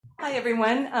Hi,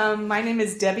 everyone. My name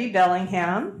is Debbie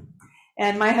Bellingham,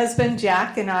 and my husband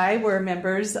Jack and I were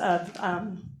members of,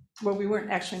 well, we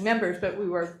weren't actually members, but we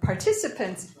were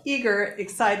participants, eager,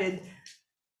 excited,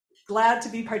 glad to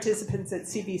be participants at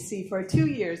CBC for 2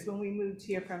 years when we moved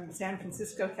here from San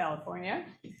Francisco, California.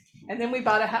 And then we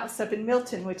bought a house up in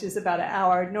Milton, which is about an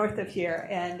hour north of here.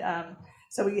 And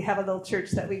so we have a little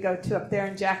church that we go to up there,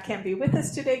 and Jack can't be with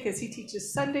us today because he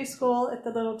teaches Sunday school at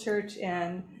the little church,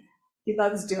 and he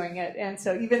loves doing it. And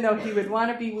so even though he would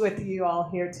want to be with you all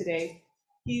here today,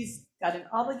 he's got an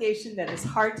obligation that his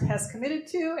heart has committed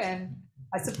to, and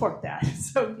I support that.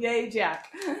 So yay,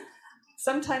 Jack.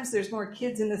 Sometimes there's more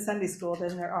kids in the Sunday school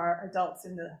than there are adults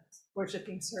in the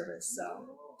worshiping service. So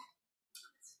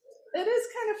it is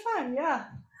kind of fun, yeah.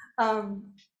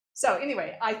 So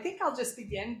anyway, I think I'll just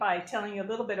begin by telling you a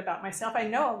little bit about myself. I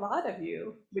know a lot of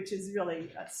you, which is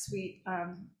really a sweet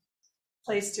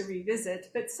place to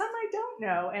revisit, but some I don't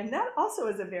know, and that also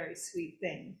is a very sweet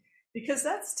thing, because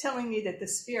that's telling me that the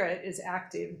Spirit is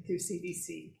active through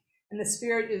CBC, and the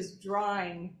Spirit is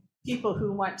drawing people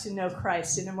who want to know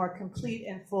Christ in a more complete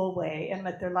and full way and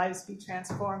let their lives be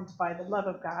transformed by the love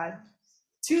of God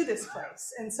to this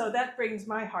place. And so that brings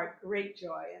my heart great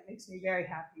joy and makes me very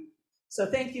happy. So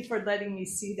thank you for letting me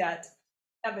see that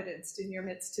evidenced in your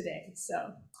midst today.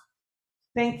 So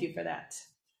thank you for that.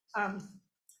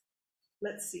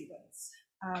 Let's see what's.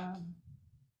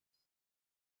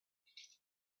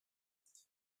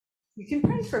 You can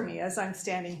pray for me as I'm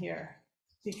standing here,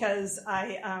 because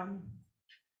I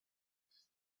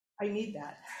need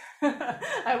that.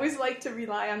 I always like to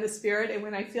rely on the Spirit, and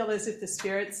when I feel as if the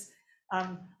Spirit's,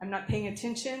 I'm not paying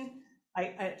attention,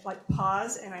 I like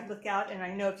pause and I look out, and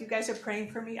I know if you guys are praying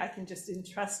for me, I can just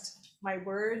entrust my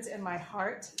words and my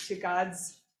heart to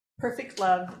God's perfect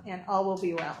love, and all will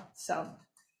be well. So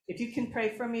if you can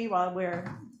pray for me while we're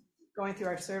going through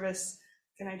our service,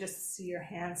 can I just see your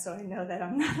hand so I know that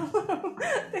I'm not alone?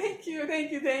 Thank you,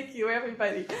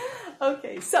 everybody.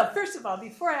 Okay, so first of all,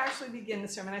 before I actually begin the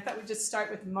sermon, I thought we'd just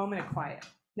start with a moment of quiet.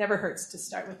 Never hurts to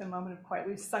start with a moment of quiet.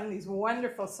 We've sung these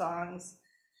wonderful songs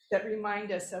that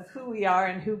remind us of who we are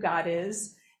and who God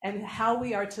is, and how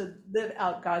we are to live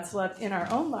out God's love in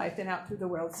our own life and out through the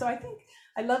world. So I think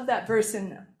I love that verse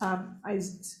in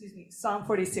Psalm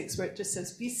 46, where it just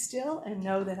says, "Be still and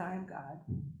know that I am God."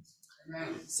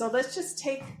 Amen. So let's just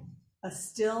take a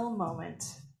still moment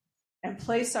and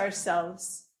place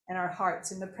ourselves and our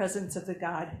hearts in the presence of the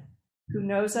God who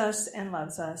knows us and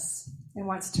loves us and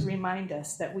wants to remind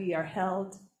us that we are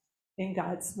held in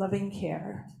God's loving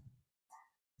care.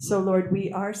 So Lord,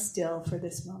 we are still for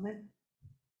this moment.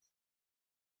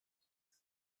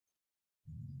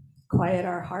 Quiet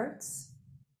our hearts.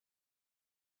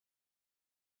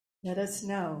 Let us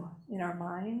know in our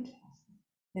mind,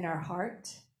 in our heart,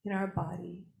 in our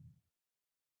body,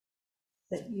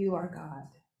 that you are God.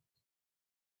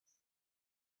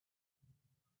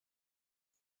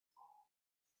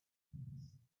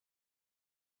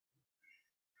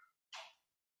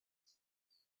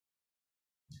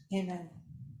 Amen.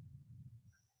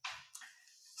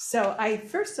 So I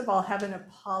first of all have an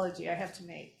apology I have to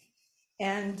make.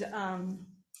 And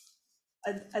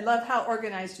I love how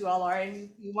organized you all are, and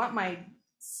you want my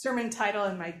sermon title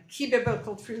and my key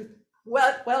biblical truth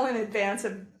well in advance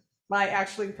of my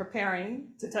actually preparing,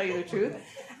 to tell you the truth.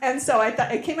 And so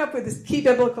I came up with this key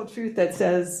biblical truth that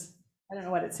says, I don't know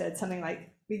what it said, something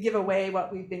like, we give away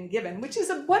what we've been given, which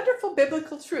is a wonderful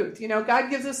biblical truth. You know,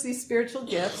 God gives us these spiritual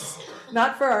gifts,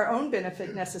 not for our own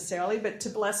benefit necessarily, but to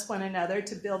bless one another,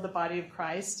 to build the body of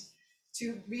Christ,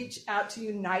 to reach out to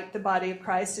unite the body of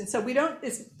Christ. And so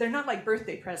they're not like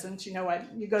birthday presents. You know what?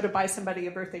 You go to buy somebody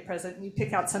a birthday present and you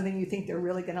pick out something you think they're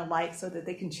really going to like so that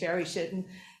they can cherish it and,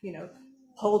 you know,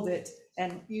 hold it.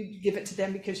 And you give it to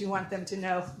them because you want them to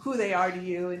know who they are to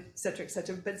you, et cetera, et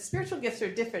cetera. But spiritual gifts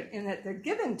are different in that they're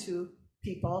given to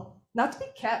people, not to be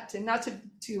kept and not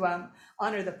to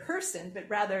honor the person, but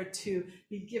rather to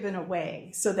be given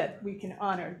away so that we can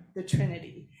honor the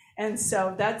Trinity. And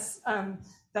so that's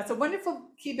a wonderful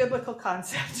key biblical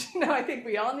concept. You know, I think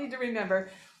we all need to remember,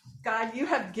 God, you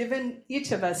have given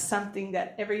each of us something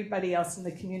that everybody else in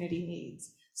the community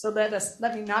needs. So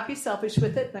let me not be selfish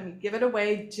with it. Let me give it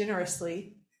away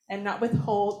generously and not be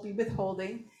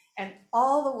withholding, and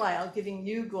all the while giving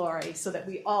you glory so that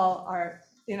we all are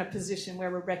in a position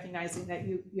where we're recognizing that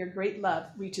your great love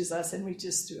reaches us and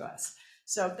reaches through us.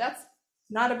 So that's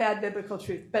not a bad biblical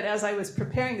truth. But as I was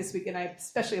preparing this week, and I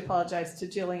especially apologize to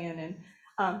Jillian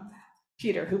and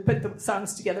Peter, who put the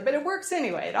songs together, but it works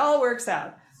anyway. It all works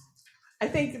out. I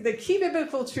think the key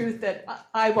biblical truth that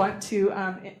I want to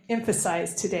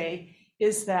emphasize today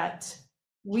is that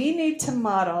we need to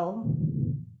model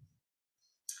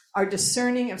our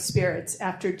discerning of spirits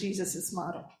after Jesus'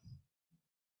 model.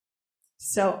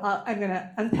 So I'm going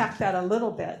to unpack that a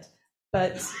little bit,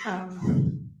 but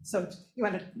so you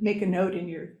want to make a note in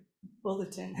your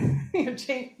bulletin,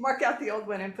 mark out the old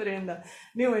one and put in the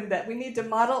new one, that we need to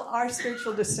model our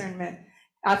spiritual discernment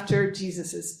after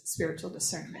Jesus' spiritual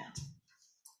discernment.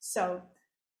 So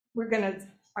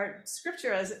our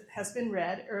scripture, as it has been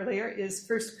read earlier, is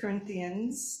 1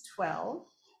 Corinthians 12,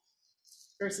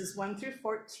 verses 1 through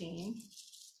 14.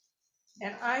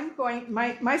 And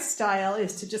my style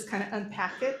is to just kind of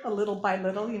unpack it a little by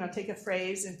little, take a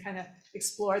phrase and kind of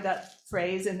explore that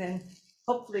phrase and then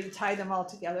hopefully tie them all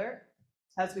together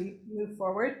as we move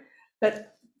forward.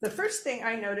 But the first thing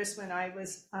I noticed when I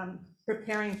was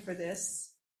preparing for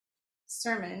this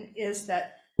sermon is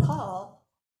that Paul,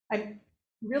 I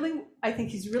think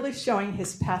he's really showing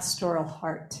his pastoral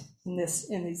heart in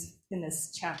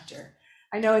this chapter.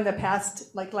 I know in the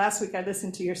past, like last week, I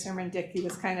listened to your sermon, Dick. He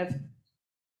was kind of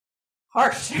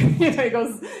harsh. He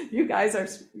goes, you guys are,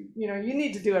 you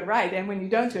need to do it right. And when you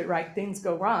don't do it right, things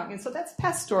go wrong. And so that's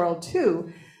pastoral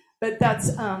too, but that's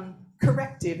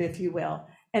corrective, if you will.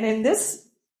 And in this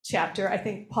chapter, I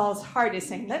think Paul's heart is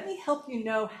saying, let me help you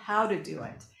know how to do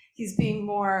it. He's being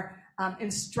more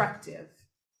instructive,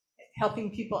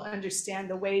 helping people understand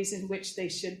the ways in which they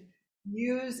should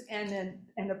use and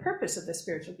the purpose of the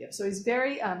spiritual gift. So he's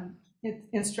very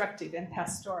instructive and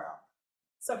pastoral.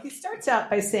 So he starts out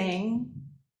by saying,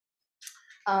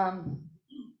 now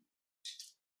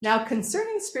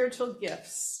concerning spiritual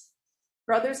gifts,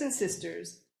 brothers and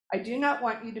sisters, I do not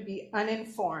want you to be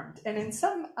uninformed. And in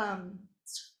some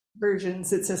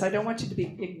versions, it says, I don't want you to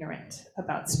be ignorant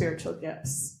about spiritual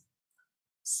gifts.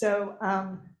 So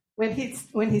when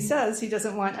he says he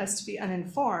doesn't want us to be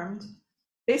uninformed,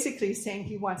 basically he's saying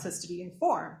he wants us to be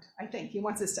informed. I think he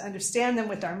wants us to understand them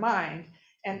with our mind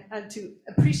and to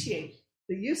appreciate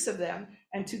the use of them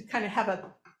and to kind of have an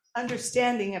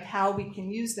understanding of how we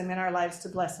can use them in our lives to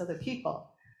bless other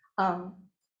people.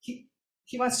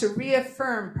 He wants to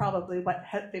reaffirm probably what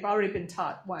they've already been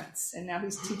taught once, and now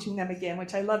he's teaching them again,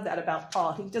 which I love that about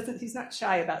Paul. He's not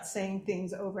shy about saying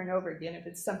things over and over again if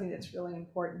it's something that's really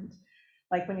important.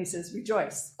 Like when he says,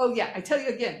 rejoice. Oh yeah, I tell you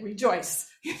again, rejoice.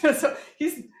 So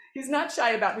he's not shy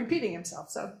about repeating himself.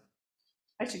 So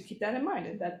I should keep that in mind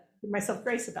and give myself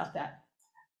grace about that.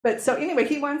 But so anyway,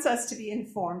 he wants us to be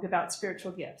informed about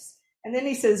spiritual gifts. And then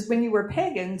he says, when you were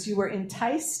pagans, you were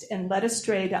enticed and led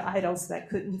astray to idols that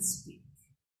couldn't speak.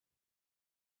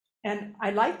 And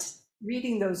I liked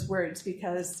reading those words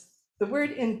because the word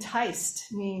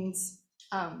enticed means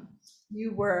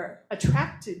you were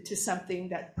attracted to something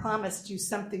that promised you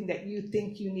something that you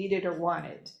think you needed or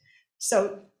wanted.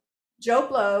 So Joe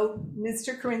Blow,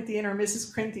 Mr. Corinthian or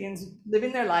Mrs. Corinthian's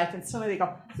living their life, and suddenly they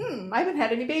go, I haven't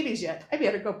had any babies yet. I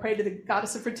better go pray to the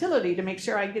goddess of fertility to make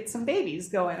sure I get some babies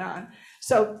going on.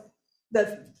 So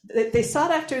they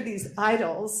sought after these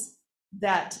idols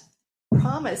that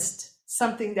promised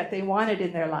something that they wanted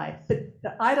in their life. But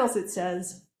the idols, it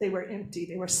says, they were empty.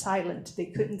 They were silent. They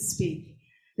couldn't speak.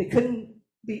 They couldn't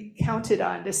be counted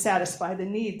on to satisfy the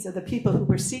needs of the people who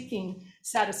were seeking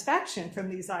satisfaction from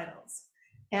these idols.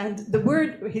 And the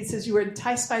word, he says, you were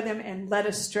enticed by them and led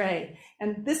astray.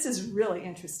 And this is really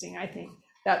interesting, I think,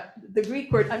 that the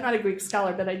Greek word, I'm not a Greek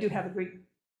scholar, but I do have a Greek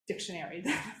dictionary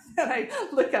that I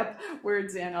look up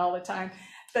words in all the time.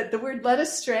 But the word led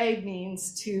astray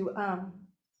means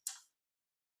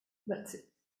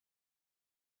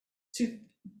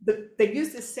they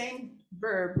use the same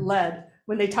verb, led,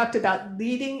 when they talked about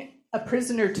leading a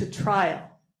prisoner to trial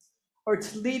or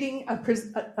to leading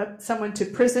someone to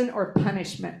prison or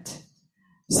punishment.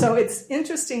 So it's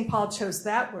interesting Paul chose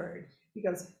that word. He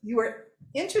goes, you were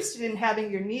interested in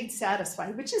having your needs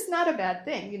satisfied, which is not a bad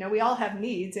thing. We all have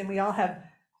needs and we all have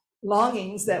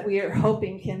longings that we are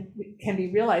hoping can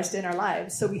be realized in our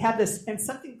lives. So we have this, and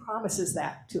something promises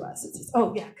that to us. It says,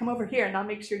 oh yeah, come over here and I'll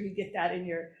make sure you get that in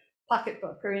your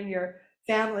pocketbook or in your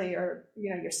family or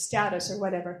your status or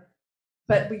whatever.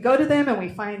 But we go to them and we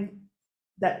find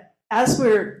that as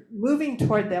we're moving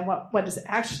toward them, what is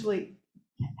actually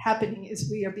happening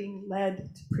is we are being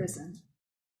led to prison,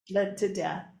 led to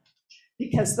death,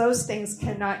 because those things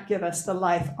cannot give us the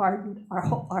life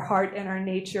our heart and our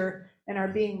nature and our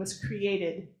being was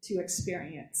created to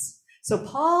experience. So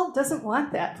Paul doesn't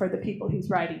want that for the people he's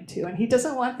writing to, and he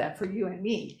doesn't want that for you and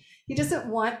me. He doesn't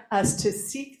want us to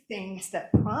seek things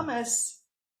that promise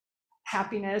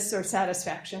happiness or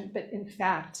satisfaction, but in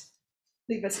fact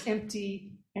leave us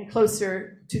empty and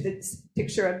closer to the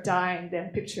picture of dying than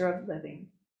picture of living.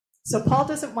 So Paul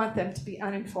doesn't want them to be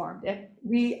uninformed, and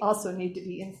we also need to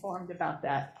be informed about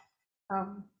that.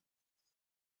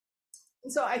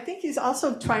 So I think he's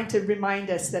also trying to remind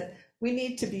us that we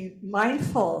need to be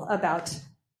mindful about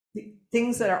the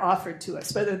things that are offered to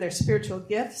us, whether they're spiritual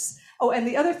gifts. Oh, and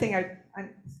the other thing, I'm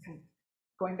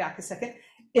going back a second.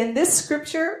 In this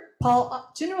scripture,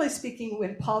 Paul, generally speaking,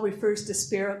 when Paul refers to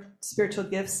spiritual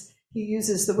gifts, he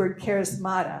uses the word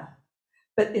charismata.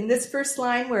 But in this first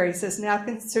line where he says, now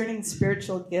concerning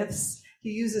spiritual gifts,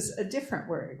 he uses a different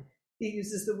word. He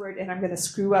uses the word, and I'm going to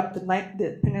screw up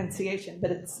the pronunciation,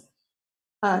 but it's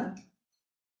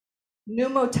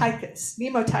pneumotychus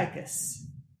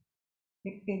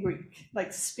in Greek,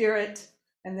 like spirit,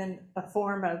 and then a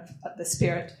form of the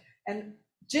spirit. And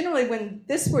generally when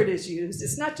this word is used,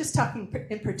 it's not just talking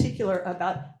in particular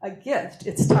about a gift,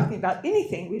 it's talking about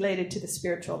anything related to the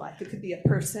spiritual life. It could be a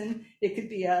person, it could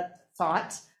be a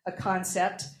thought, a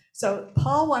concept. So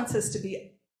Paul wants us to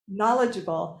be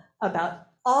knowledgeable about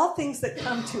all things that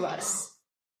come to us,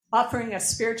 offering us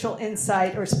spiritual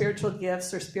insight or spiritual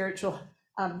gifts or spiritual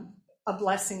a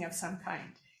blessing of some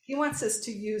kind. He wants us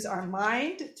to use our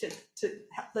mind to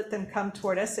let them come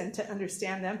toward us and to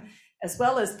understand them, as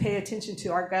well as pay attention to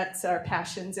our guts, our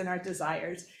passions, and our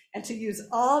desires, and to use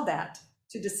all that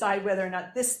to decide whether or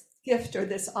not this gift or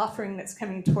this offering that's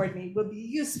coming toward me will be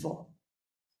useful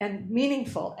and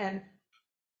meaningful and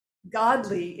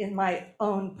godly in my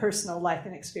own personal life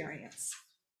and experience.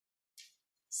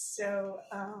 So,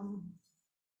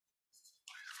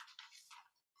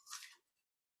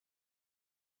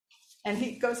 and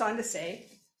he goes on to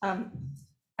say,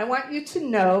 I want you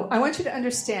to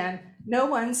understand, no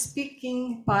one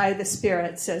speaking by the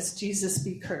Spirit says, Jesus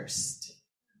be cursed.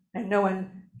 And no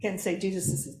one can say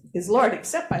Jesus is Lord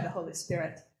except by the Holy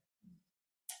Spirit.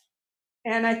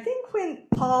 And I think when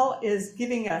Paul is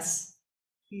giving us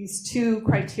these two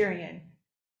criterion,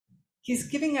 he's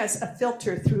giving us a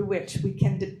filter through which we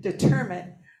can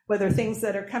determine whether things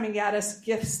that are coming at us,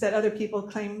 gifts that other people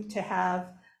claim to have,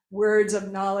 words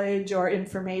of knowledge or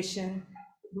information,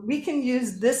 we can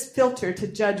use this filter to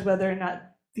judge whether or not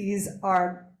these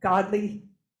are godly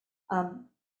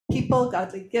people,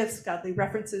 godly gifts, godly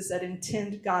references that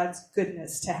intend God's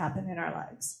goodness to happen in our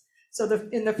lives. So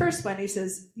in the first one, he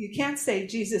says, you can't say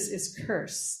Jesus is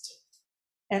cursed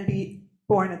and be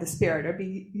born of the Spirit or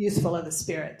be useful of the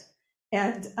Spirit.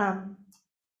 And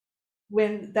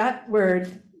when that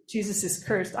word, Jesus is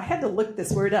cursed, I had to look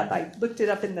this word up. I looked it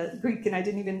up in the Greek and I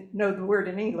didn't even know the word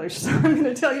in English. So I'm going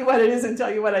to tell you what it is and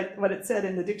tell you what it said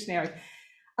in the dictionary.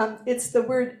 It's the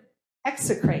word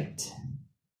execrate.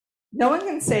 No one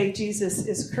can say Jesus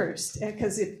is cursed,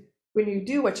 because when you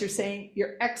do what you're saying,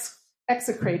 you're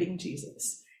execrating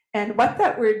Jesus. And what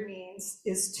that word means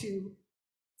is to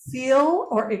feel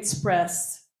or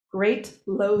express great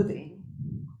loathing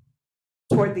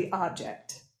toward the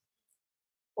object,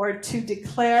 or to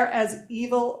declare as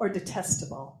evil or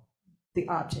detestable the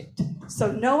object.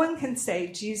 So no one can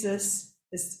say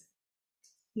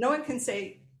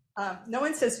no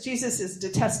one says Jesus is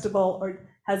detestable or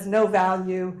has no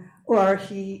value, or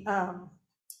they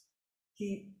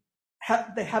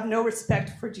have no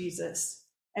respect for Jesus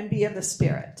and be of the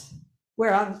Spirit.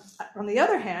 Where on the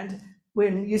other hand,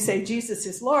 when you say Jesus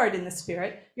is Lord in the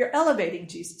Spirit, you're elevating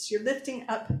Jesus. You're lifting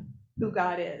up who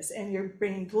God is, and you're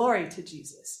bringing glory to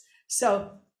Jesus.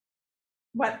 So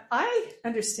what I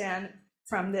understand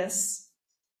from this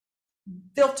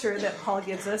filter that Paul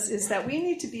gives us is that we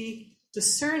need to be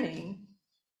discerning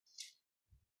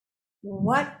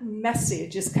what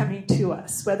message is coming to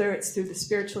us, whether it's through the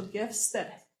spiritual gifts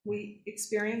that we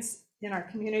experience in our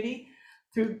community,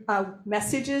 through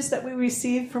messages that we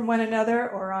receive from one another,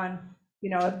 or on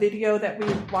a video that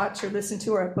we watch or listen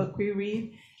to, or a book we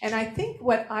read. And I think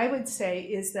what I would say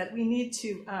is that we need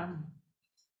to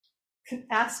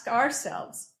ask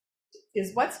ourselves,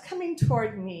 is what's coming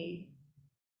toward me,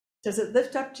 does it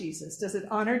lift up Jesus? Does it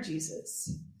honor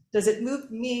Jesus? Does it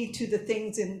move me to the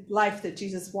things in life that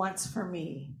Jesus wants for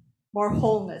me? More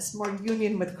wholeness, more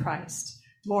union with Christ,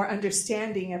 more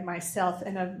understanding of myself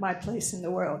and of my place in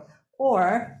the world?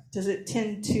 Or does it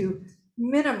tend to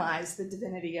minimize the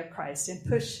divinity of Christ and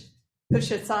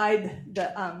push aside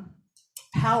the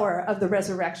power of the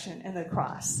resurrection and the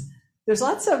cross? There's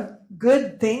lots of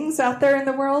good things out there in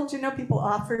the world. People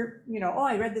offer,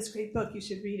 I read this great book, you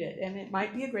should read it. And it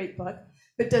might be a great book,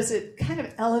 but does it kind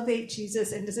of elevate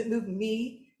Jesus, and does it move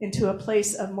me into a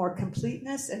place of more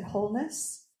completeness and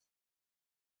wholeness?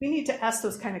 We need to ask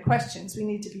those kind of questions. We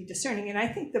need to be discerning. And I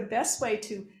think the best way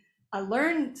to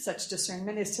learn such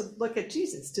discernment is to look at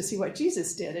Jesus, to see what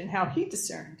Jesus did and how he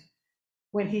discerned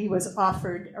when he was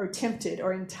offered or tempted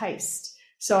or enticed.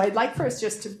 So I'd like for us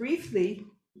just to briefly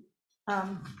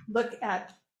look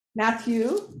at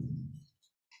Matthew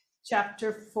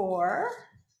chapter 4,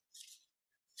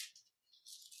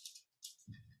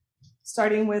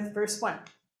 starting with verse 1.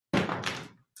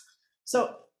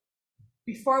 So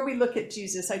before we look at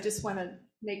Jesus, I just want to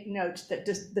make note that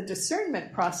the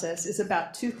discernment process is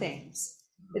about two things.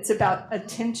 It's about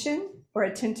attention or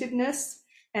attentiveness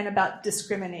and about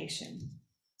discrimination.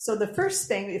 So the first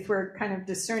thing, if we're kind of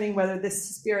discerning whether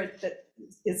this spirit that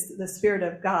is the Spirit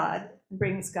of God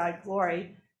brings God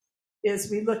glory, is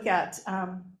we look at,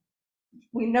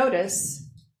 we notice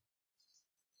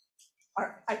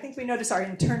our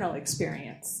internal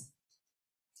experience.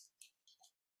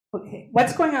 Okay,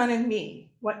 what's going on in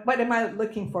me? What am I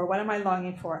looking for? What am I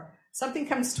longing for? Something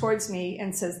comes towards me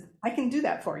and says, I can do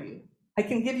that for you. I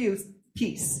can give you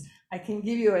peace. I can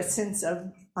give you a sense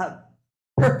of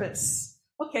purpose.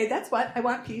 Okay, that's what I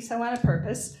want: peace. I want a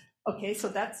purpose. Okay,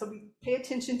 so we pay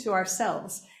attention to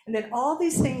ourselves. And then all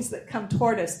these things that come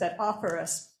toward us that offer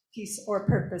us peace or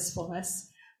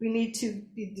purposefulness, we need to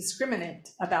be discriminate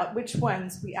about which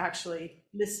ones we actually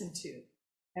listen to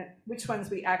and which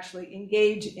ones we actually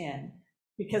engage in,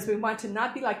 because we want to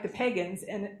not be like the pagans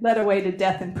and led away to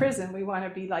death and prison. We want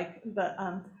to be like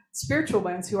the spiritual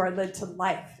ones who are led to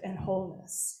life and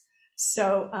wholeness.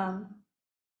 So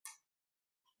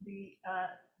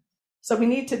we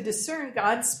need to discern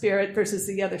God's spirit versus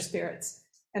the other spirits.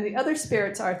 And the other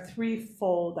spirits are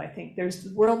threefold, I think. There's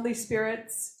the worldly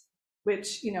spirits,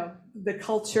 which, the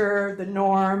culture, the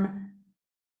norm,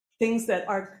 things that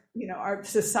our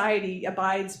society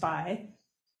abides by,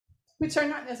 which are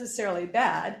not necessarily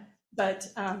bad, but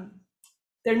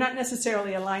they're not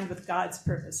necessarily aligned with God's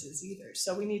purposes either.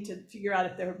 So we need to figure out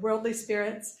if they're worldly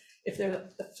spirits, if they're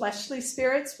the fleshly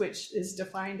spirits, which is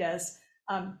defined as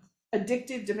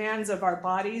addictive demands of our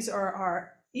bodies or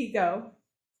our ego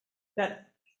that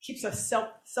keeps us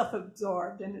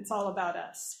self-absorbed, and it's all about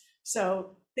us.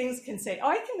 So things can say,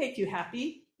 I can make you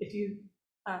happy if you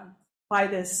buy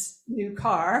this new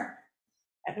car.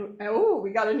 And, we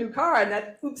got a new car, and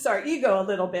that oops our ego a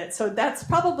little bit. So that's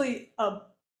probably a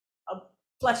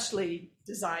fleshly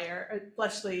desire, a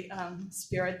fleshly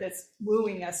spirit that's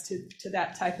wooing us to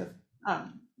that type of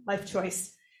life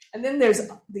choice. And then there's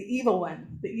the evil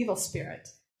one, the evil spirit,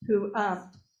 who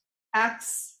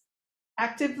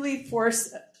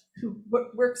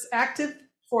works active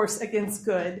force against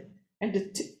good, and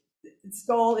its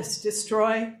goal is to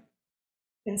destroy,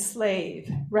 enslave,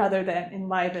 rather than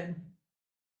enliven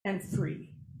and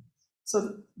free.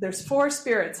 So there's four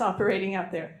spirits operating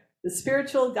out there: the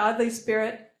spiritual, godly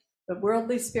spirit, the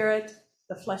worldly spirit,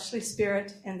 the fleshly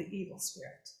spirit, and the evil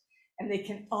spirit. And they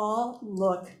can all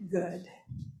look good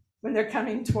when they're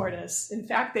coming toward us. In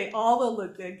fact, they all will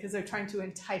look good because they're trying to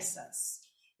entice us.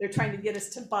 They're trying to get us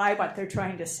to buy what they're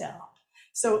trying to sell.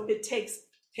 So it takes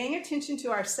paying attention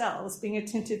to ourselves, being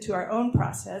attentive to our own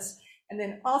process, and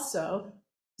then also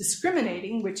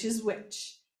discriminating which is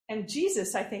which. And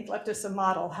Jesus, I think, left us a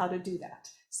model how to do that.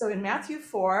 So in Matthew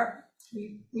 4,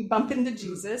 we bump into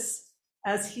Jesus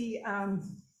as he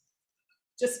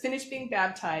just finished being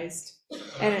baptized.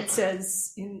 And it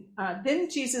says, then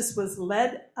Jesus was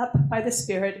led up by the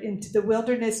Spirit into the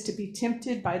wilderness to be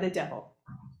tempted by the devil.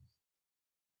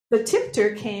 The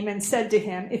tempter came and said to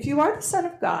him, if you are the Son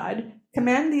of God,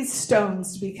 command these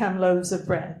stones to become loaves of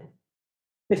bread.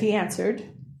 But he answered,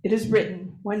 it is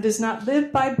written, one does not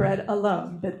live by bread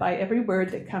alone, but by every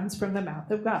word that comes from the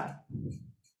mouth of God.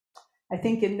 I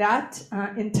think in that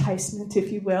enticement,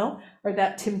 if you will, or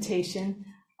that temptation,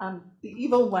 the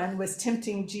evil one was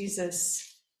tempting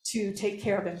Jesus to take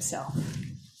care of himself,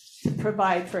 to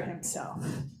provide for himself.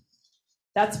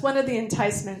 That's one of the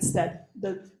enticements that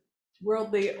the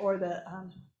worldly or the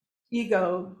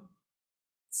ego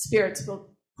spirits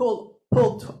will pull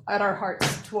at our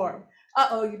hearts toward.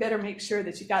 You better make sure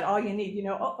that you got all you need.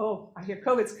 I hear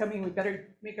COVID's coming. We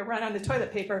better make a run on the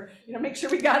toilet paper. Make sure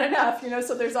we got enough.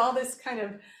 So there's all this kind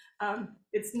of.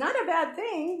 It's not a bad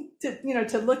thing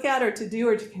to look at or to do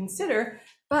or to consider,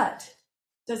 but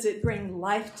does it bring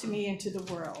life to me into the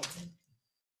world?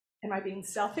 Am I being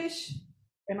selfish?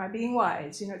 Am I being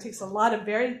wise? It takes a lot of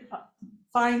very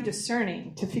fine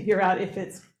discerning to figure out if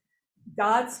it's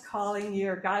God's calling you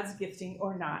or God's gifting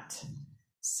or not.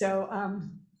 So,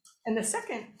 and the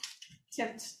second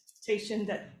temptation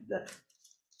that the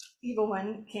evil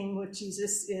one came with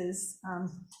Jesus is,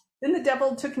 then the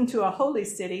devil took him to a holy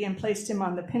city and placed him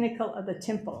on the pinnacle of the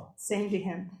temple, saying to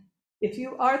him, if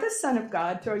you are the Son of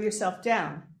God, throw yourself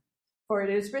down, for it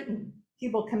is written, he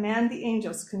will command the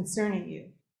angels concerning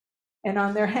you, and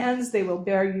on their hands they will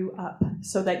bear you up,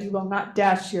 so that you will not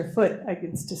dash your foot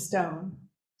against a stone.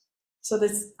 So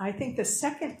this, I think the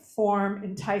second form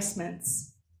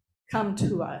enticements come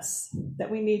to us that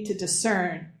we need to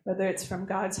discern, whether it's from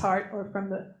God's heart or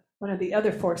from one of the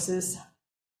other forces,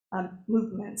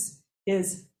 movements,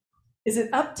 is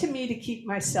it up to me to keep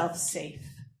myself safe?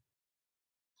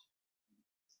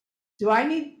 Do I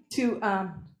need to,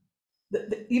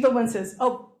 the evil one says,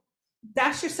 oh,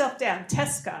 dash yourself down,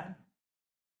 test God.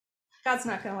 God's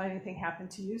not going to let anything happen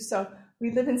to you. So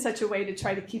we live in such a way to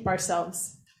try to keep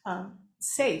ourselves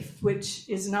safe, which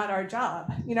is not our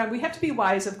job. You know, we have to be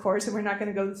wise, of course, and we're not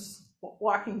going to go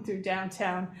walking through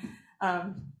downtown.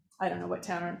 I don't know what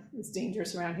town is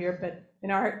dangerous around here, but in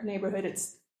our neighborhood,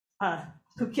 it's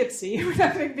Poughkeepsie. We're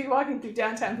not going to be walking through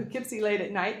downtown Poughkeepsie late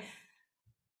at night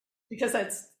because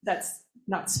that's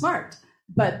not smart.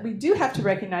 But we do have to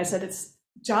recognize that it's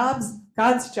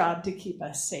God's job to keep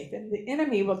us safe. And the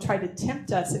enemy will try to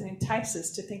tempt us and entice us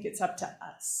to think it's up to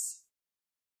us.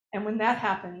 And when that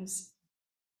happens,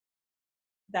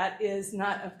 that is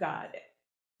not of God.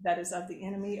 That is of the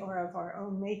enemy or of our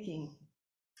own making.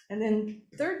 And then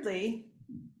thirdly,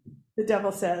 the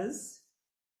devil says,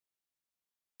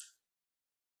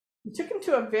 he took him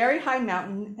to a very high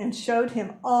mountain and showed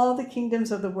him all the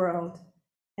kingdoms of the world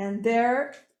and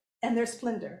their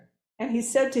splendor. And he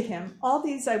said to him, all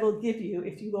these I will give you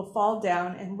if you will fall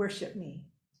down and worship me.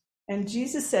 And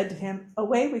Jesus said to him,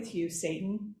 away with you,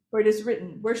 Satan, for it is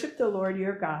written, worship the Lord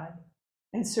your God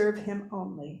and serve him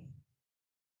only.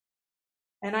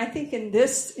 And I think in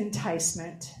this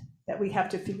enticement that we have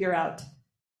to figure out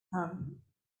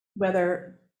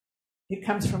whether it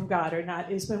comes from God or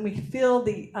not is when we feel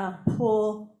the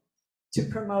pull to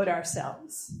promote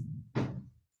ourselves,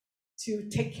 to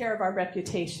take care of our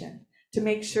reputation, to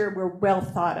make sure we're well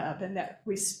thought of and that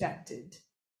respected.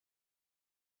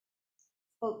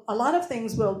 Well, a lot of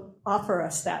things will offer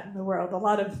us that in the world. A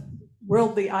lot of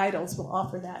worldly idols will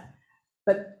offer that.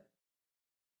 But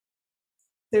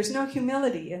there's no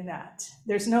humility in that.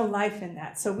 There's no life in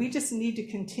that. So we just need to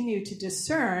continue to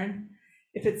discern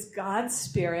if it's God's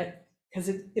Spirit. Because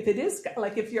if it is,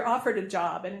 like if you're offered a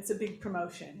job and it's a big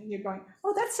promotion and you're going,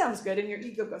 oh, that sounds good. And your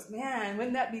ego goes, man,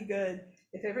 wouldn't that be good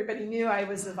if everybody knew I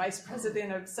was the vice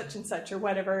president of such and such or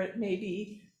whatever it may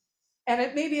be. And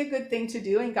it may be a good thing to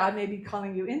do and God may be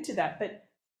calling you into that. But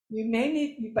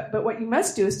but what you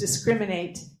must do is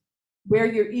discriminate where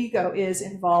your ego is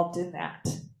involved in that.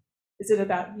 Is it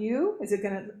about you? Is it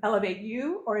going to elevate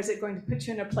you? Or is it going to put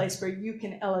you in a place where you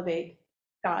can elevate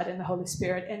God and the Holy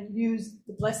Spirit and use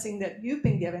the blessing that you've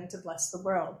been given to bless the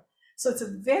world? So it's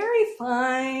a very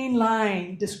fine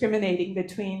line discriminating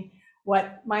between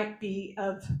what might be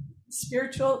of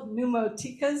spiritual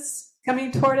pneumoticas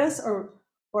coming toward us or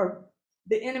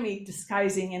the enemy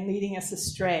disguising and leading us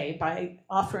astray by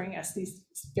offering us these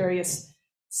various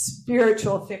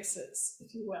spiritual fixes,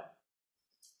 if you will.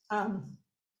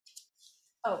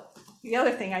 The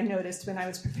other thing I noticed when I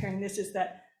was preparing this is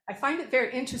that I find it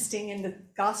very interesting in the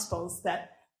Gospels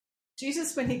that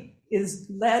Jesus, when he is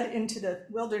led into the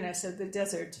wilderness of the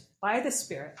desert by the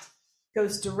Spirit,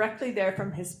 goes directly there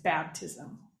from his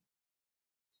baptism.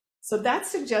 So that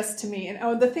suggests to me,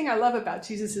 and the thing I love about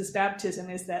Jesus' baptism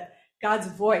is that God's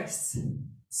voice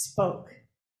spoke.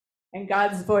 And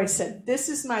God's voice said, this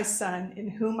is my son in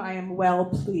whom I am well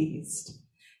pleased.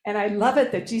 And I love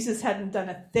it that Jesus hadn't done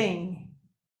a thing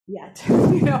yet.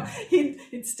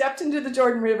 He'd stepped into the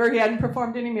Jordan River. He hadn't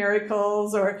performed any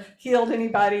miracles or healed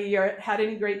anybody or had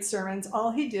any great sermons.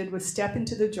 All he did was step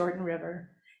into the Jordan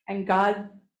River, and God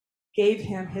gave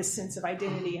him his sense of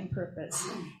identity and purpose.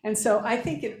 And so I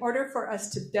think in order for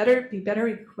us to be better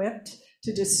equipped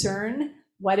to discern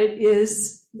what it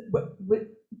is,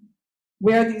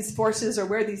 where these forces or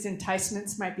where these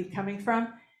enticements might be coming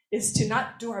from, is to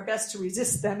not do our best to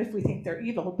resist them if we think they're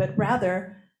evil, but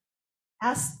rather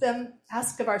ask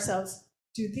of ourselves,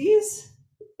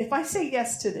 if I say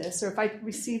yes to this, or if I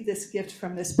receive this gift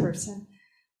from this person,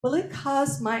 will it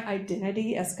cause my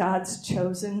identity as God's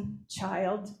chosen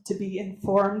child to be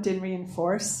informed and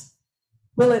reinforced?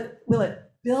 Will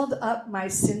it build up my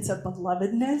sense of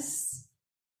belovedness?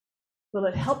 Will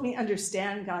it help me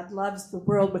understand God loves the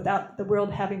world without the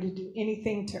world having to do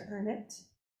anything to earn it?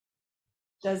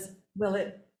 Will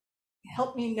it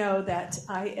help me know that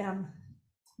I am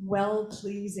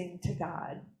well-pleasing to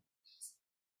God?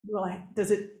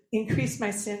 Does it increase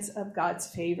my sense of God's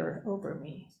favor over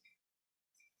me?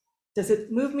 Does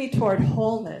it move me toward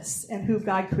wholeness and who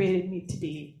God created me to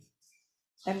be?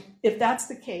 And if that's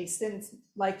the case, then it's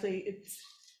likely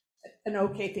an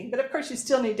okay thing. But of course, you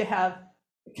still need to have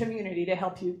a community to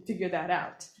help you figure that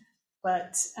out.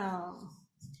 But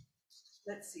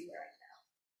let's see where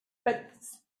I am. But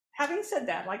having said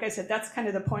that, like I said, that's kind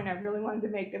of the point I really wanted to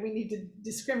make, that we need to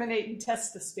discriminate and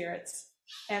test the spirits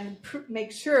and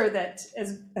make sure that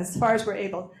as far as we're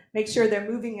able, make sure they're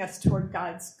moving us toward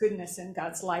God's goodness and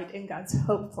God's light and God's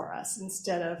hope for us,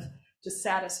 instead of just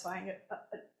satisfying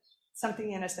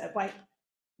something in us that might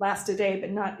last a day but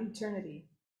not eternity.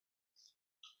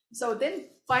 So then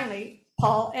finally,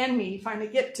 Paul and me finally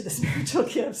get to the spiritual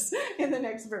gifts in the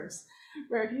next verse,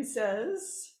 where he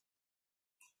says,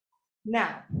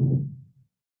 now,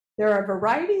 there are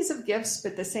varieties of gifts,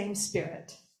 but the same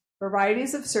Spirit,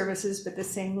 varieties of services, but the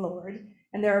same Lord,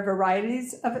 and there are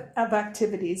varieties of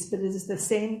activities, but it is the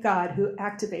same God who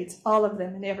activates all of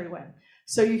them in everyone.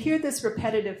 So you hear this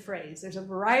repetitive phrase. There's a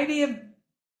variety of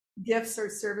gifts or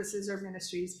services or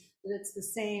ministries, but it's the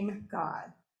same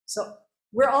God. So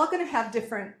we're all going to have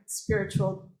different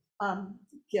spiritual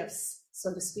gifts,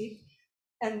 so to speak,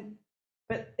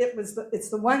 but it's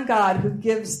the one God who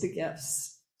gives the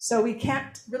gifts. So we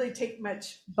can't really take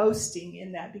much boasting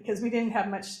in that, because we didn't have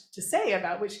much to say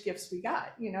about which gifts we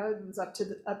got. You know, it was up to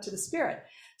the Spirit.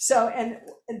 So, and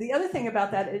the other thing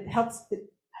about that,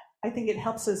 I think it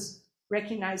helps us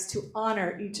recognize to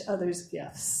honor each other's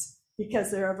gifts,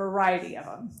 because there are a variety of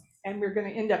them, and we're going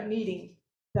to end up needing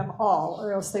them all,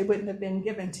 or else they wouldn't have been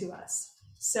given to us.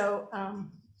 So,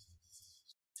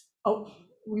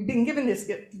 we've been given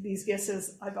these gifts,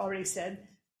 as I've already said,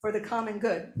 for the common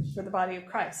good, for the body of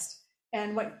Christ.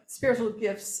 And what spiritual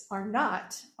gifts are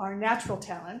not are natural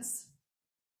talents.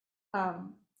 Although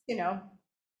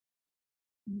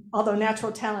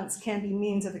natural talents can be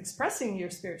means of expressing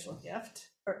your spiritual gift,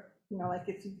 or, like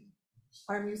if you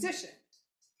are a musician,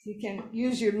 you can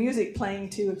use your music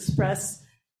playing to express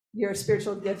your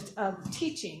spiritual gift of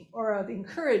teaching or of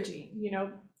encouraging,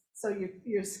 so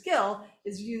your skill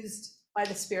is used by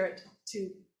the Spirit to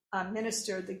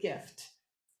minister the gift.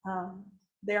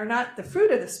 They are not the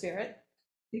fruit of the Spirit,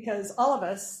 because all of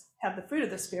us have the fruit of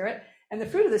the Spirit, and the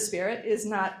fruit of the Spirit is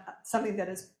not something that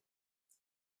is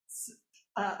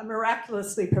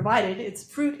miraculously provided. Its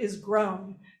fruit is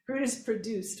grown. Fruit is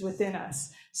produced within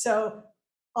us. So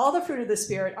all the fruit of the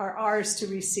Spirit are ours to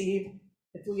receive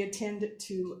if we attend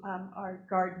to our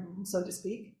garden, so to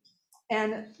speak.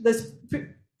 And the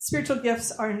spiritual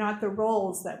gifts are not the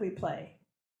roles that we play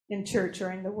in church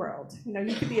or in the world.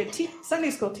 You could be a Sunday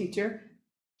school teacher.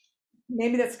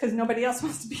 Maybe that's because nobody else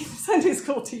wants to be a Sunday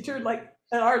school teacher, like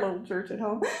at our little church at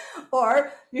home.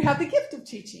 Or you have the gift of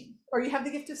teaching, or you have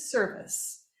the gift of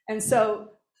service. And so,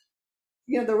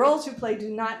 the roles you play do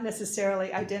not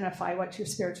necessarily identify what your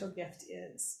spiritual gift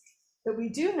is. But we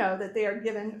do know that they are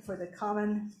given for the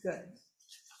common good.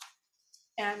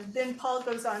 And then Paul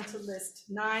goes on to list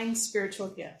 9 spiritual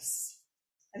gifts.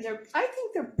 And I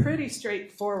think they're pretty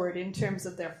straightforward in terms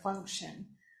of their function.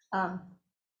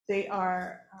 They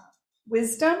are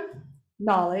wisdom,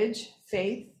 knowledge,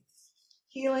 faith,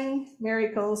 healing,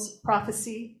 miracles,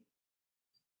 prophecy,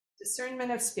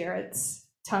 discernment of spirits,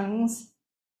 tongues,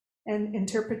 and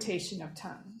interpretation of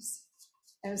tongues.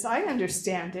 As I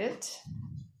understand it,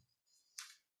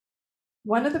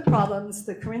 one of the problems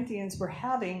the Corinthians were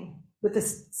having with the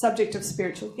subject of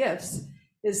spiritual gifts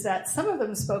is that some of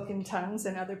them spoke in tongues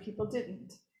and other people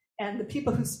didn't. And the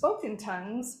people who spoke in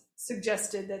tongues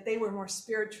suggested that they were more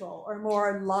spiritual or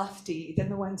more lofty than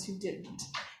the ones who didn't.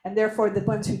 And therefore, the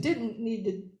ones who didn't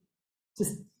needed to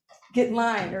get in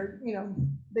line, or,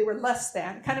 they were less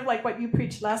than. Kind of like what you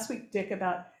preached last week, Dick,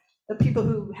 about the people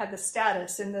who had the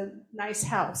status in the nice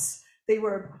house. They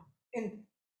were in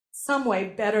some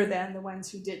way better than the ones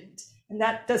who didn't. And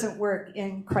that doesn't work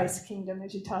in Christ's kingdom,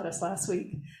 as you taught us last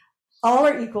week. All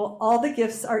are equal. All the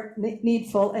gifts are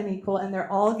needful and equal, and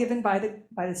they're all given by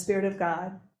the Spirit of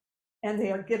God, and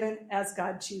they are given as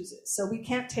God chooses. So we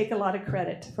can't take a lot of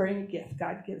credit for any gift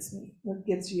God gives me or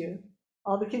gives you.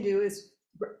 All we can do is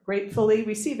gratefully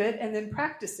receive it and then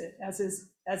practice it as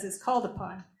it is called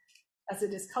upon.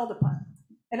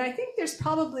 And I think there's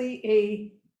probably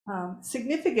a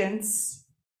significance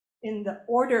in the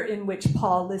order in which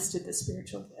Paul listed the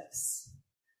spiritual gifts.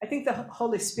 I think the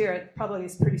Holy Spirit probably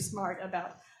is pretty smart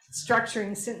about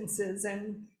structuring sentences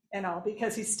and all,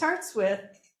 because he starts with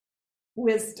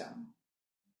wisdom.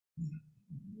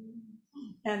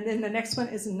 And then the next one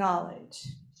is knowledge.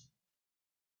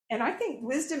 And I think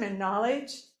wisdom and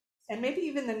knowledge, and maybe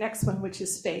even the next one, which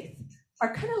is faith,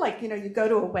 are kind of like, you go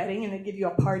to a wedding and they give you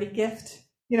a party gift.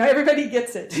 Everybody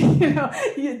gets it.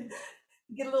 You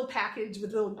get a little package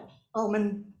with little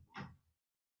almond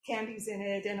candies in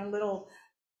it and a little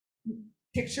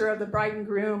picture of the bride and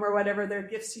groom or whatever their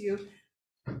gifts to you.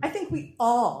 I think we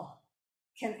all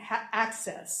can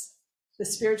access the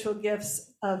spiritual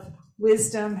gifts of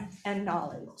wisdom and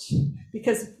knowledge.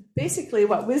 because basically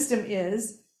what wisdom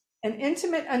is an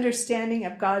intimate understanding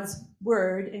of God's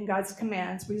word and God's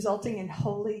commands, resulting in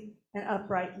holy and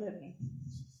upright living.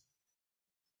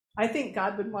 I think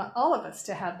God would want all of us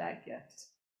to have that gift.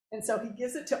 And so he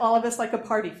gives it to all of us like a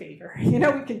party favor. We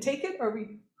can take it or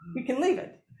we can leave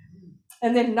it.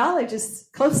 And then knowledge is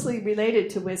closely related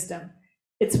to wisdom.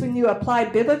 It's when you apply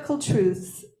biblical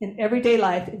truths in everyday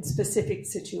life in specific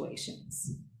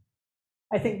situations.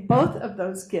 I think both of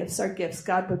those gifts are gifts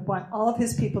God would want all of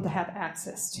his people to have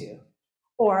access to,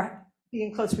 or be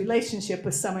in close relationship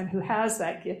with someone who has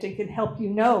that gift and can help you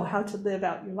know how to live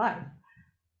out your life.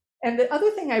 And the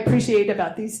other thing I appreciate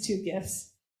about these two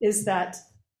gifts is that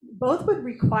both would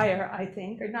require, I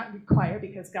think, or not require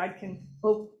because God can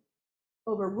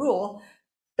overrule,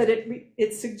 but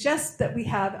it suggests that we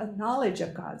have a knowledge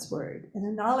of God's word and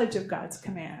a knowledge of God's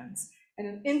commands and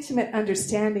an intimate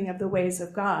understanding of the ways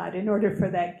of God in order for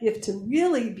that gift to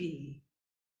really be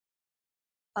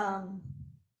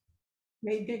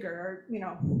made bigger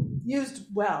or, used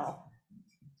well.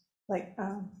 Like,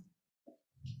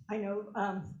 I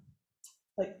know,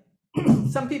 like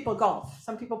some people golf,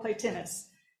 some people play tennis.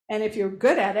 And if you're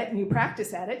good at it and you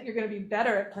practice at it, you're going to be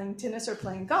better at playing tennis or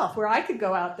playing golf, where I could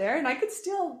go out there and I could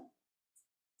still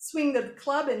swing the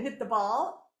club and hit the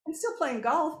ball. I'm still playing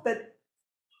golf, but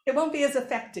it won't be as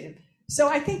effective. So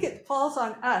I think it falls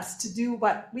on us to do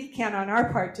what we can on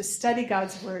our part to study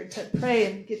God's word, to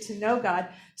pray and get to know God,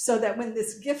 so that when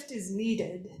this gift is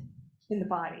needed in the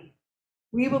body,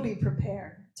 we will be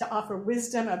prepared to offer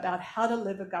wisdom about how to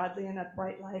live a godly and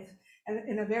upright life, and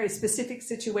in a very specific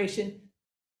situation,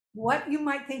 what you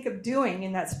might think of doing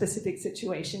in that specific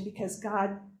situation, because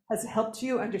God has helped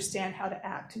you understand how to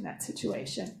act in that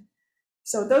situation.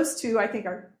 So those two, I think,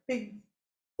 are big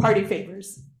party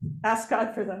favors. Ask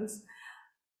God for those.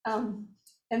 And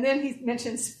then he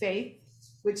mentions faith,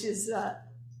 which is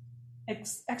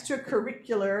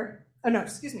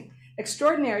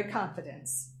extraordinary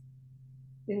confidence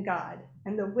in God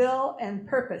and the will and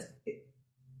purpose,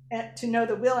 to know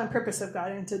the will and purpose of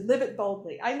God and to live it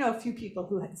boldly. I know a few people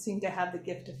who seem to have the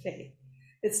gift of faith.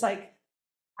 It's like,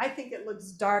 I think it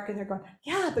looks dark and they're going,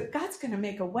 yeah, but God's going to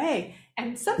make a way.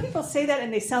 And some people say that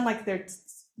and they sound like they're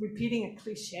repeating a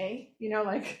cliche,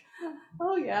 like,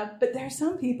 oh yeah, but there are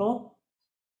some people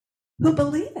who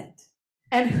believe it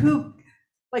and who,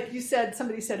 like you said,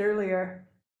 somebody said earlier,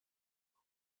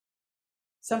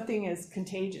 something is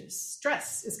contagious.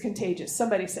 Stress is contagious.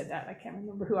 Somebody said that. I can't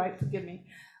remember who. Forgive me.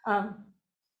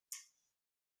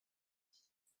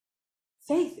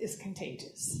 Faith is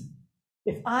contagious.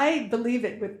 If I believe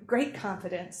it with great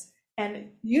confidence,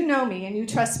 and you know me and you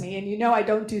trust me and you know I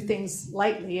don't do things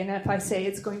lightly, and if I say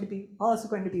it's going to be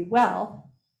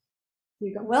well,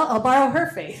 you go, well, I'll borrow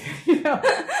her faith.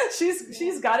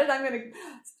 She's got it. I'm going to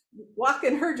walk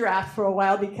in her draft for a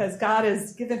while because God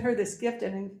has given her this gift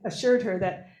and assured her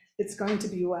that it's going to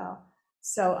be well.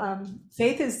 So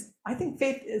I think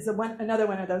faith is another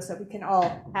one of those that we can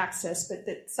all access, but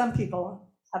that some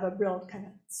people have a real kind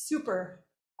of super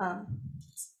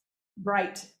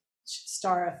bright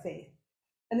star of faith.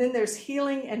 And then there's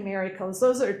healing and miracles.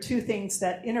 Those are two things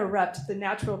that interrupt the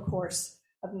natural course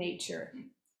of nature,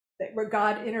 where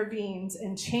God intervenes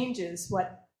and changes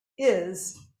what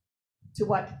is to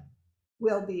what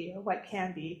will be or what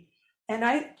can be. And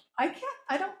I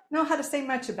don't know how to say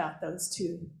much about those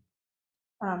two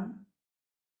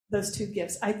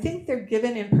gifts. I think they're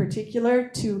given in particular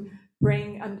to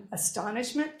bring an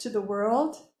astonishment to the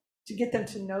world, to get them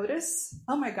to notice,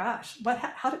 oh my gosh,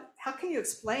 how can you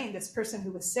explain this person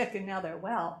who was sick and now they're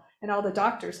well, and all the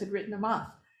doctors had written them off?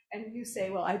 And you say,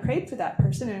 well, I prayed for that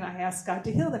person and I asked God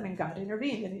to heal them and God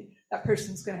intervened. And that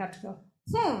person's going to have to go,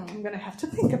 I'm going to have to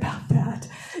think about that.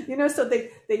 So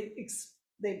they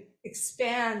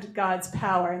expand God's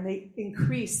power and they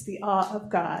increase the awe of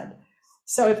God.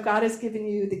 So if God has given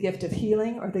you the gift of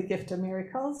healing or the gift of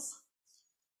miracles,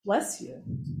 bless you.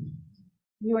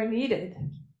 You are needed.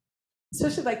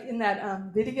 Especially like in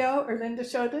that video Erlinda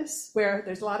showed us, where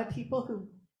there's a lot of people who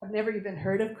have never even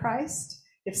heard of Christ.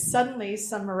 If suddenly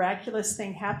some miraculous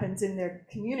thing happens in their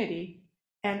community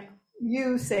and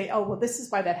you say, oh, well, this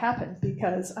is why that happened,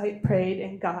 because I prayed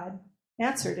and God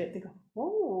answered it. They go,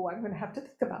 oh, I'm going to have to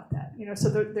think about that. So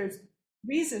there's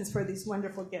reasons for these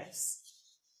wonderful gifts.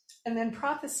 And then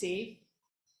prophecy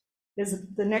is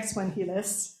the next one he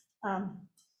lists,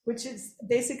 which is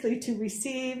basically to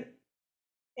receive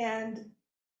and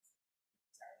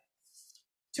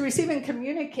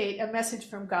communicate a message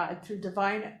from God through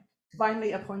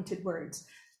divinely appointed words.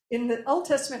 In the Old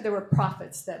Testament, there were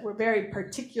prophets that were very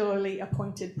particularly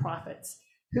appointed prophets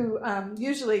who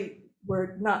usually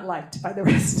were not liked by the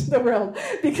rest of the world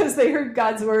because they heard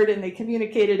God's word and they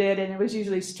communicated it, and it was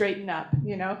usually straightened up,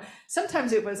 you know.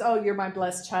 Sometimes it was, oh, you're my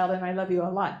blessed child and I love you a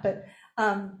lot. But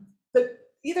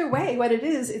either way, what it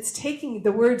is, it's taking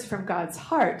the words from God's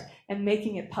heart and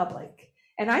making it public.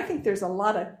 And I think there's a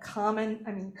lot of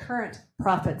current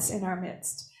prophets in our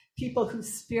midst, people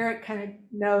whose spirit kind of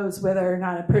knows whether or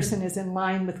not a person is in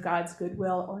line with God's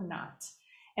goodwill or not,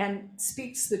 and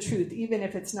speaks the truth, even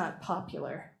if it's not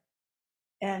popular.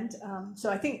 And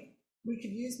so I think we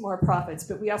could use more prophets,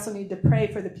 but we also need to pray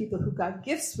for the people who got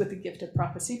gifts with the gift of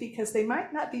prophecy, because they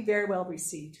might not be very well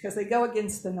received, because they go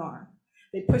against the norm.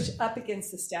 They push up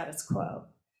against the status quo.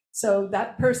 So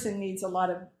that person needs a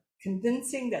lot of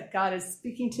convincing that God is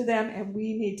speaking to them, and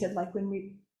we need to, like when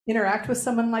we interact with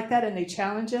someone like that and they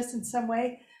challenge us in some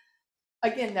way,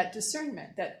 again, that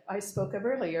discernment that I spoke of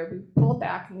earlier, we pull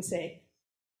back and we say,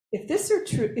 if this was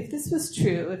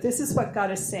true, if this is what God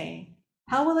is saying,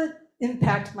 how will it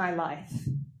impact my life?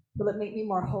 Will it make me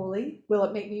more holy? Will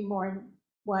it make me more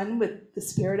one with the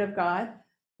Spirit of God?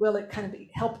 Will it kind of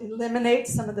help eliminate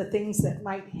some of the things that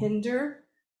might hinder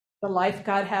the life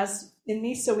God has in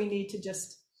me? So we need to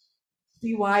just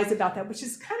be wise about that, which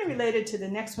is kind of related to the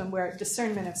next one, where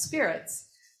discernment of spirits,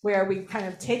 where we kind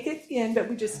of take it in, but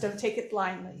we just don't take it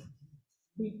blindly.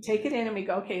 We take it in and we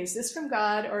go, okay, is this from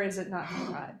God or is it not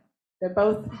from God? They're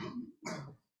both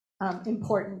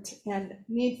important and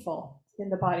needful in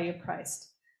the body of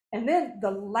Christ. And then the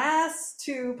last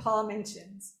two Paul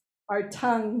mentions are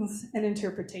tongues and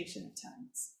interpretation of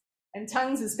tongues. And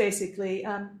tongues is basically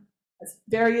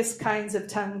various kinds of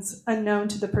tongues unknown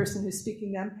to the person who's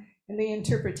speaking them. And the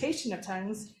interpretation of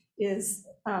tongues is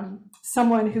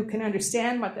someone who can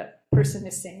understand what that person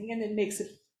is saying and then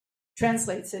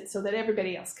translates it so that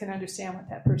everybody else can understand what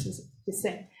that person is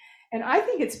saying. And I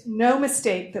think it's no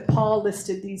mistake that Paul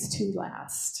listed these two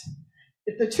last.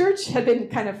 If the church had been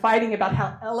kind of fighting about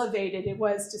how elevated it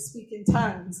was to speak in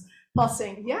tongues, Paul's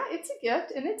saying, yeah, it's a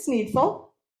gift and it's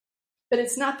needful, but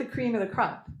it's not the cream of the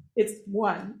crop. It's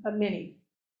one of many.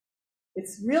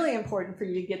 It's really important for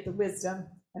you to get the wisdom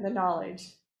and the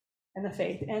knowledge and the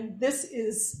faith. And this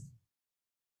is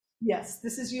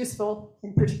useful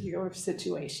in particular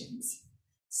situations.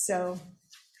 So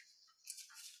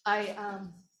I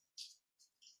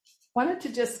wanted to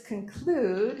just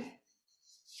conclude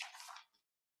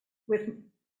with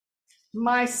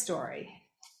my story,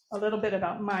 a little bit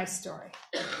about my story.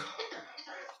 I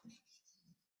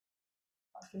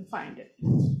can find it.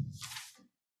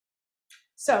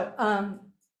 So,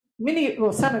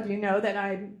 some of you know that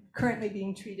I'm currently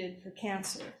being treated for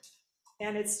cancer.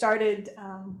 And it started,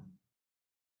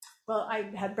 I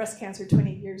had breast cancer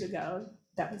 20 years ago.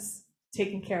 That was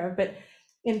taken care of. But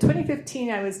in 2015,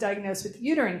 I was diagnosed with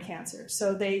uterine cancer.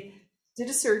 So they did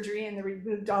a surgery and they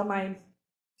removed all my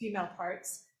female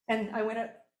parts. And I went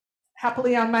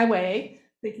happily on my way,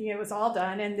 thinking it was all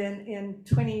done. And then in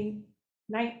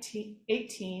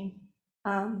 2018,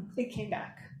 it came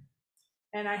back.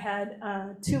 And I had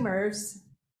tumors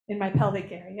in my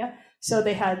pelvic area. So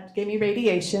they gave me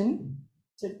radiation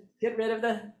to get rid of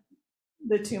the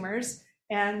tumors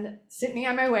and sent me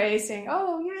on my way saying,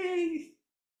 oh, yay,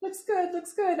 looks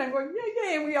good. I'm going, yay,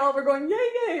 yay. And we all were going, yay,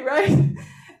 yay, right?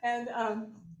 And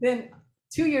then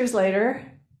 2 years later,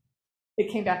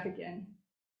 it came back again.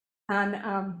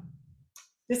 And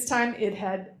this time it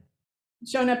had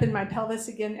shown up in my pelvis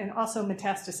again and also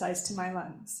metastasized to my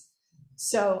lungs.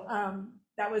 So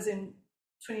that was in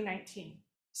 2019.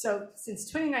 So since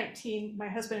 2019, my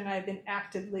husband and I have been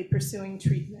actively pursuing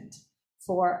treatment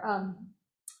for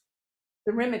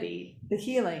the remedy, the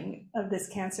healing of this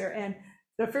cancer. And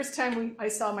the first time I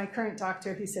saw my current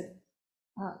doctor, he said,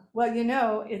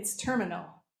 it's terminal.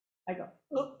 I go,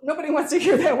 oh, nobody wants to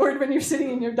hear that word when you're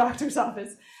sitting in your doctor's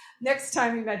office. Next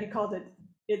time we met, he called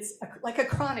it's like a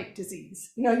chronic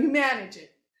disease. You manage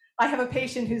it. I have a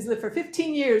patient who's lived for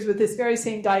 15 years with this very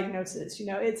same diagnosis.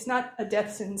 It's not a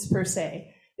death sentence per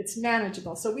se. It's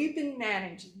manageable. So we've been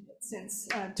managing it since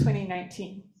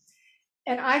 2019.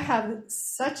 And I have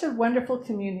such a wonderful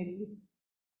community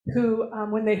who,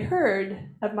 when they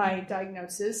heard of my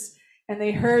diagnosis and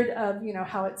they heard of,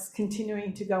 how it's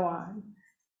continuing to go on,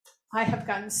 I have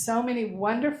gotten so many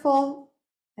wonderful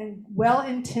and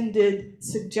well-intended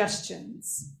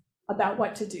suggestions about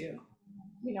what to do.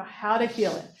 How to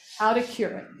heal it, how to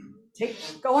cure it.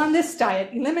 Go on this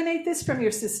diet, eliminate this from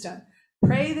your system,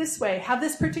 pray this way, have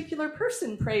this particular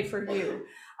person pray for you,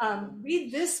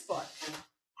 read this book.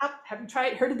 Have you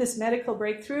heard of this medical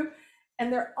breakthrough?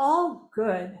 And they're all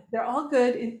good. They're all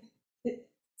good in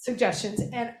suggestions,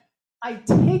 and I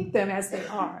take them as they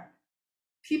are.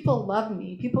 people love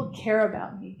me. People care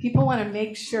about me. People want to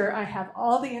make sure I have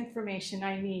all the information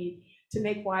I need to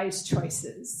make wise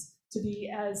choices, to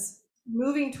be as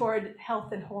moving toward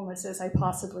health and wholeness as I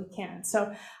possibly can.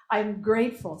 So I'm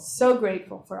grateful, so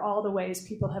grateful for all the ways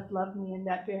people have loved me in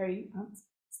that very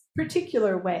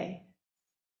particular way.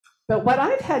 But what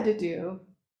I've had to do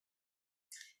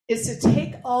is to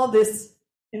take all this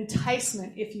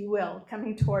enticement, if you will,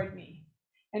 coming toward me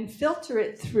and filter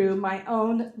it through my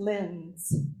own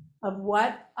lens of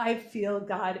what I feel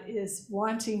God is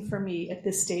wanting for me at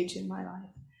this stage in my life.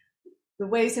 The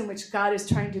ways in which God is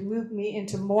trying to move me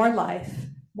into more life,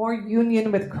 more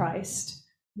union with Christ,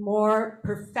 more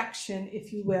perfection,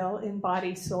 if you will, in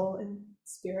body, soul, and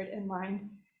spirit and mind.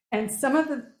 And some of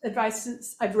the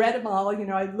advices, I've read them all,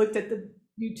 I looked at the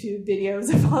YouTube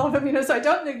videos of all of them, so I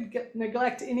don't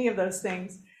neglect any of those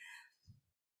things.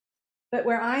 But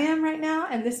where I am right now,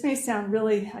 and this may sound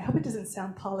really, I hope it doesn't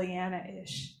sound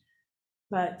Pollyanna-ish,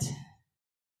 but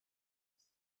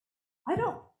I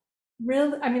don't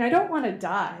want to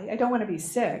die. I don't want to be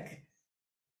sick.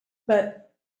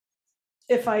 But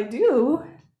if I do,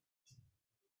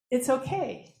 it's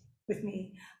okay with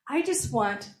me. I just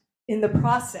want, in the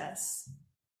process,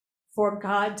 for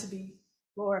God to be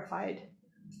glorified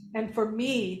and for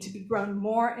me to be grown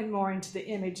more and more into the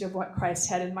image of what Christ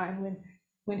had in mind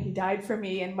when he died for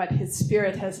me and what his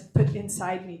Spirit has put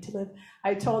inside me to live.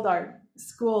 I told our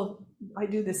school, I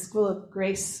do this School of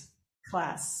Grace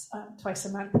class twice a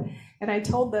month, and I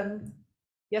told them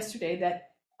yesterday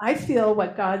that I feel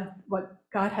what God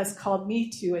has called me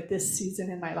to at this season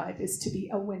in my life is to be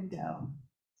a window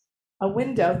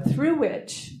through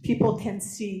which people can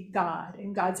see God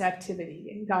and God's activity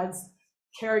and God's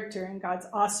character and God's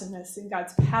awesomeness and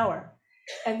God's power.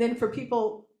 And then for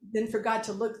God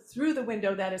to look through the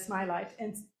window that is my life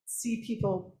and see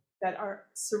people that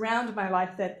surround my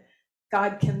life that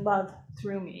God can love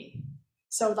through me.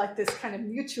 So like this kind of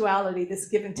mutuality, this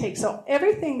give and take. So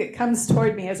everything that comes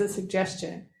toward me as a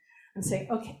suggestion, I'm saying,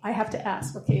 okay, I have to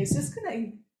ask, okay, is this going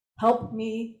to help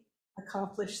me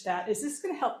accomplish that? Is this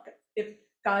going to help if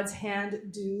God's hand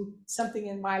do something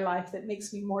in my life that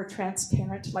makes me more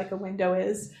transparent, like a window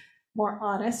is, more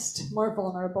honest, more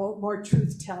vulnerable, more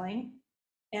truth-telling?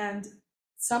 And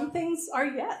some things are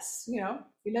yes,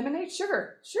 eliminate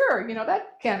sugar. Sure,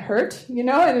 that can't hurt, and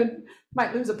it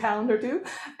might lose a pound or two.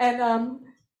 And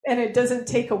it doesn't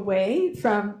take away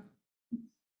from,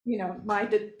 my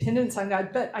dependence on God,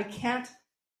 but I can't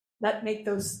make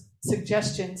those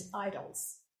suggestions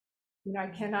idols. I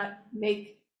cannot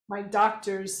make my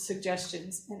doctor's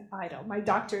suggestions an idol. My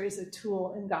doctor is a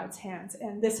tool in God's hands.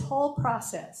 And this whole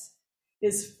process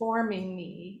is forming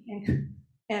me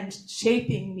and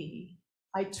shaping me.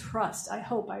 I trust, I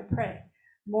hope, I pray,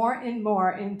 more and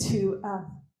more into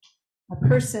a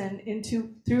person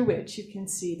through which you can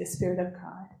see the Spirit of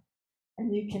God.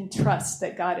 And you can trust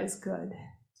that God is good.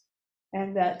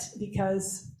 And that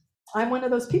because I'm one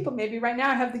of those people, maybe right now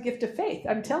I have the gift of faith.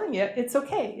 I'm telling you, it's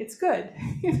okay, it's good,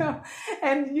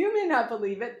 and you may not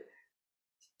believe it,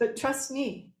 but trust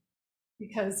me,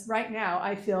 because right now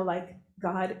I feel like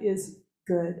God is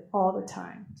good all the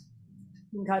time.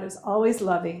 And God is always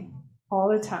loving all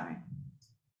the time.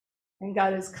 And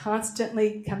God is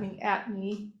constantly coming at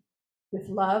me with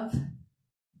love,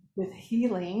 with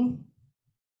healing,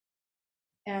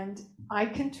 and I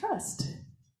can trust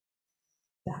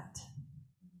that.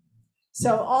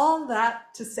 So all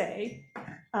that to say,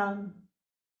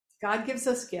 God gives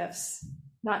us gifts,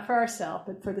 not for ourselves,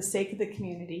 but for the sake of the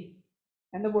community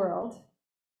and the world.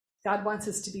 God wants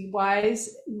us to be wise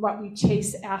in what we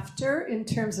chase after in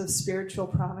terms of spiritual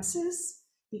promises,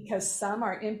 because some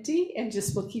are empty and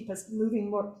just will keep us moving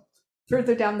more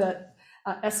further down the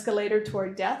escalator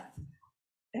toward death,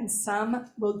 and some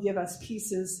will give us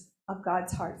pieces of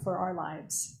God's heart for our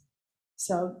lives.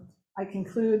 So I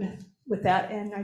conclude with that, and I